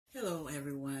Hello,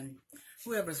 everyone.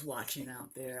 Whoever's watching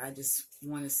out there, I just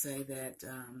want to say that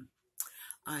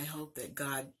I hope that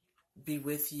God be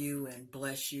with you and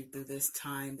bless you through this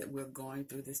time that we're going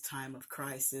through, this time of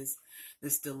crisis,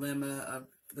 this dilemma of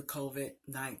the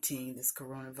COVID-19, this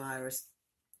coronavirus.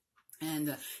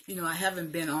 And, I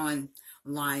haven't been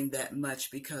online that much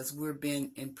because we've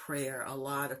been in prayer, a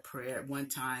lot of prayer. At one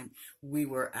time, we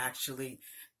were actually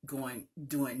doing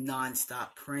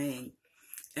nonstop praying.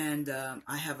 And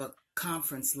I have a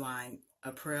conference line,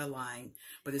 a prayer line,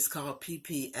 but it's called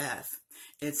PPF.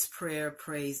 It's Prayer,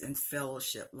 Praise, and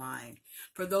Fellowship line.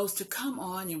 For those to come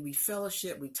on and we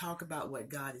fellowship, we talk about what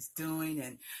God is doing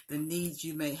and the needs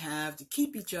you may have to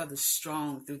keep each other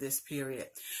strong through this period.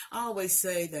 I always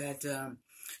say that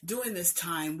during this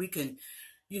time we can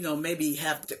maybe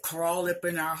have to crawl up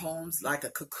in our homes like a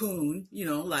cocoon,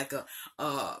 like a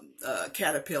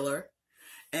caterpillar,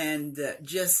 and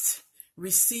just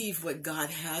receive what God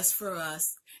has for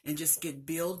us and just get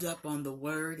built up on the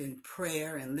word and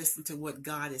prayer and listen to what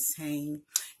God is saying,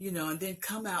 and then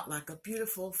come out like a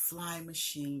beautiful flying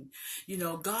machine.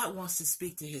 God wants to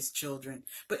speak to his children.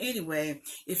 But anyway,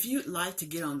 if you'd like to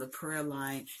get on the prayer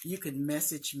line, you can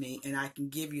message me and I can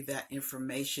give you that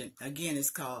information. Again, it's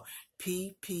called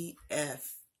PPF,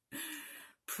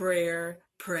 Prayer,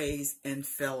 Praise, and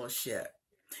Fellowship.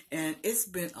 And it's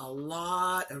been a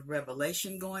lot of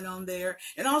revelation going on there.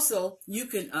 And also, you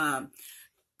can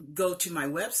go to my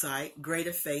website,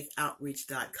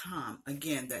 greaterfaithoutreach.com.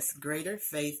 Again, that's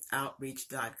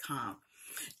greaterfaithoutreach.com.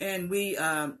 And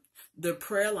the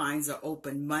prayer lines are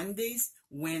open Mondays,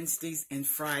 Wednesdays, and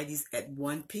Fridays at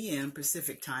 1 p.m.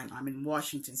 Pacific time. I'm in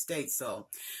Washington State, so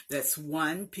that's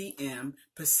 1 p.m.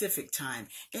 Pacific time.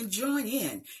 And join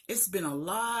in. It's been a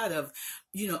lot of,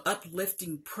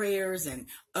 uplifting prayers and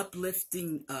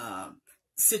uplifting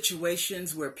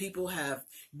situations where people have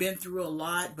been through a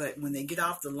lot, but when they get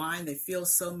off the line, they feel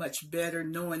so much better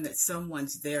knowing that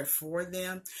someone's there for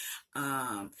them.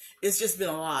 It's just been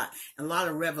a lot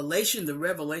of revelation. The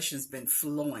revelation's been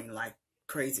flowing like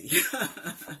crazy.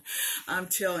 I'm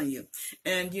telling you.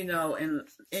 And,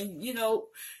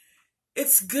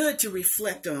 it's good to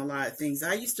reflect on a lot of things.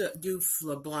 I used to do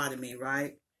phlebotomy,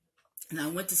 right? And I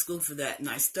went to school for that and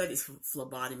I studied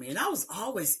phlebotomy and I was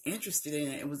always interested in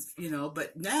it. It was,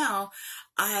 but now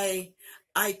I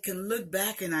can look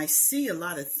back and I see a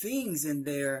lot of things in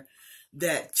there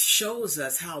that shows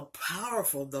us how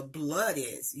powerful the blood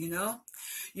is,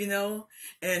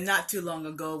 and not too long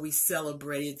ago, we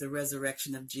celebrated the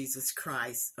resurrection of Jesus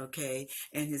Christ, okay,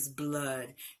 and his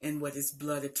blood and what his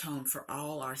blood atoned for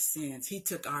all our sins. He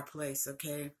took our place,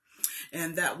 okay.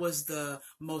 And that was the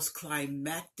most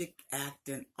climactic act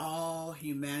in all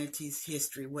humanity's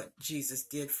history, what Jesus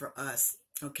did for us.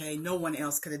 Okay, no one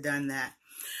else could have done that.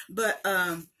 But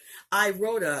I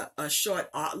wrote a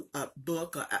short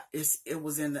book. It's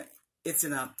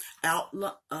in a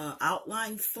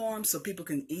outline form so people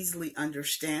can easily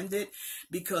understand it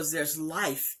because there's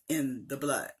life in the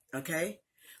blood. Okay,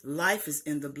 life is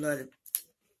in the blood.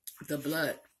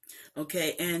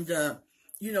 Okay, and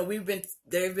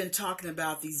they've been talking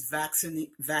about these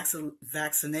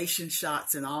vaccination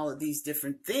shots and all of these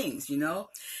different things, and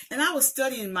I was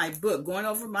studying my book, going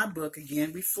over my book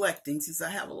again, reflecting, since I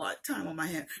have a lot of time on my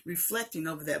hand, reflecting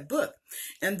over that book.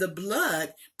 And the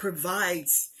blood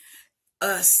provides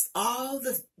us all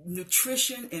the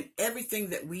nutrition and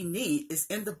everything that we need is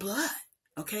in the blood.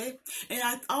 Okay. And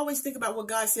I always think about what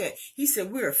God said. He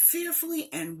said, we're fearfully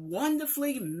and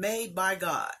wonderfully made by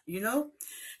God,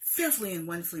 fearfully and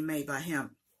wonderfully made by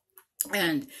him.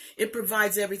 And it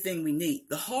provides everything we need.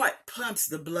 The heart pumps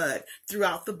the blood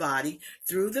throughout the body,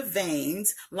 through the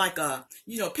veins, like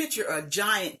picture a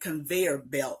giant conveyor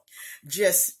belt,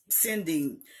 just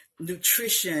sending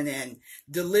nutrition and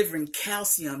delivering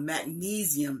calcium,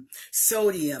 magnesium,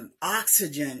 sodium,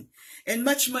 oxygen, and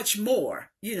much, much more,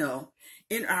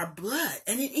 in our blood.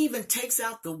 And it even takes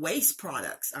out the waste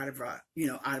products out of our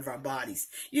bodies,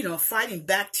 fighting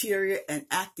bacteria and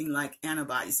acting like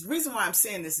antibodies. The reason why I'm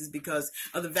saying this is because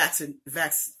of the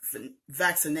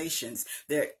vaccinations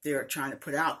they're trying to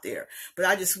put out there. But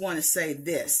I just want to say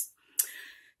this,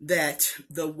 that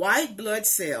the white blood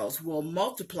cells will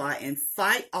multiply and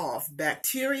fight off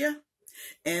bacteria,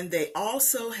 and they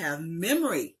also have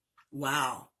memory.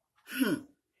 Wow.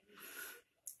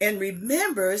 And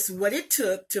remembers what it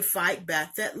took to fight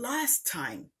back that last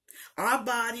time. Our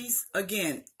bodies,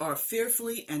 again, are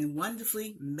fearfully and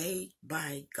wonderfully made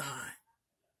by God.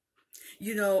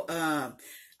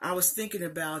 I was thinking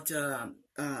about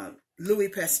Louis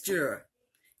Pasteur.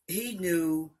 He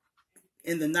knew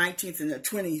in the 19th and the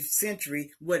 20th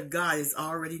century what God has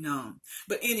already known.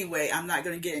 But anyway, I'm not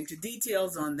going to get into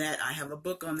details on that. I have a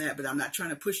book on that, but I'm not trying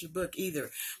to push a book either.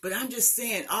 But I'm just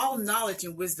saying all knowledge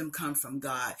and wisdom come from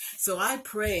God. So I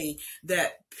pray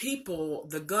that people,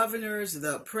 the governors,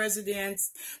 the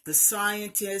presidents, the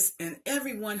scientists, and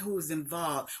everyone who is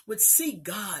involved would seek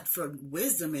God for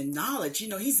wisdom and knowledge. You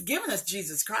know, he's given us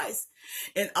Jesus Christ,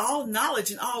 and all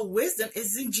knowledge and all wisdom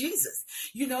is in Jesus.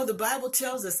 You know, the Bible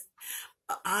tells us,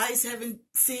 eyes haven't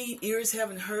seen, ears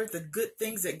haven't heard the good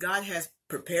things that God has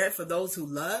prepared for those who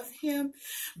love him,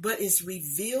 but it's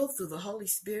revealed through the Holy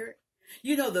Spirit.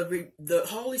 You know, the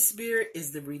Holy Spirit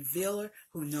is the revealer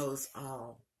who knows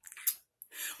all.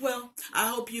 Well, I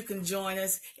hope you can join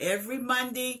us every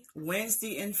Monday,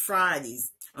 Wednesday, and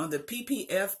Fridays on the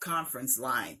PPF Conference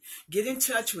Line. Get in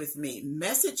touch with me,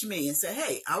 message me, and say,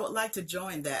 hey, I would like to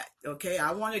join that. Okay,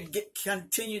 I want to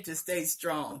continue to stay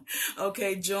strong.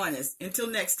 Okay, join us. Until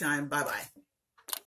next time, bye-bye.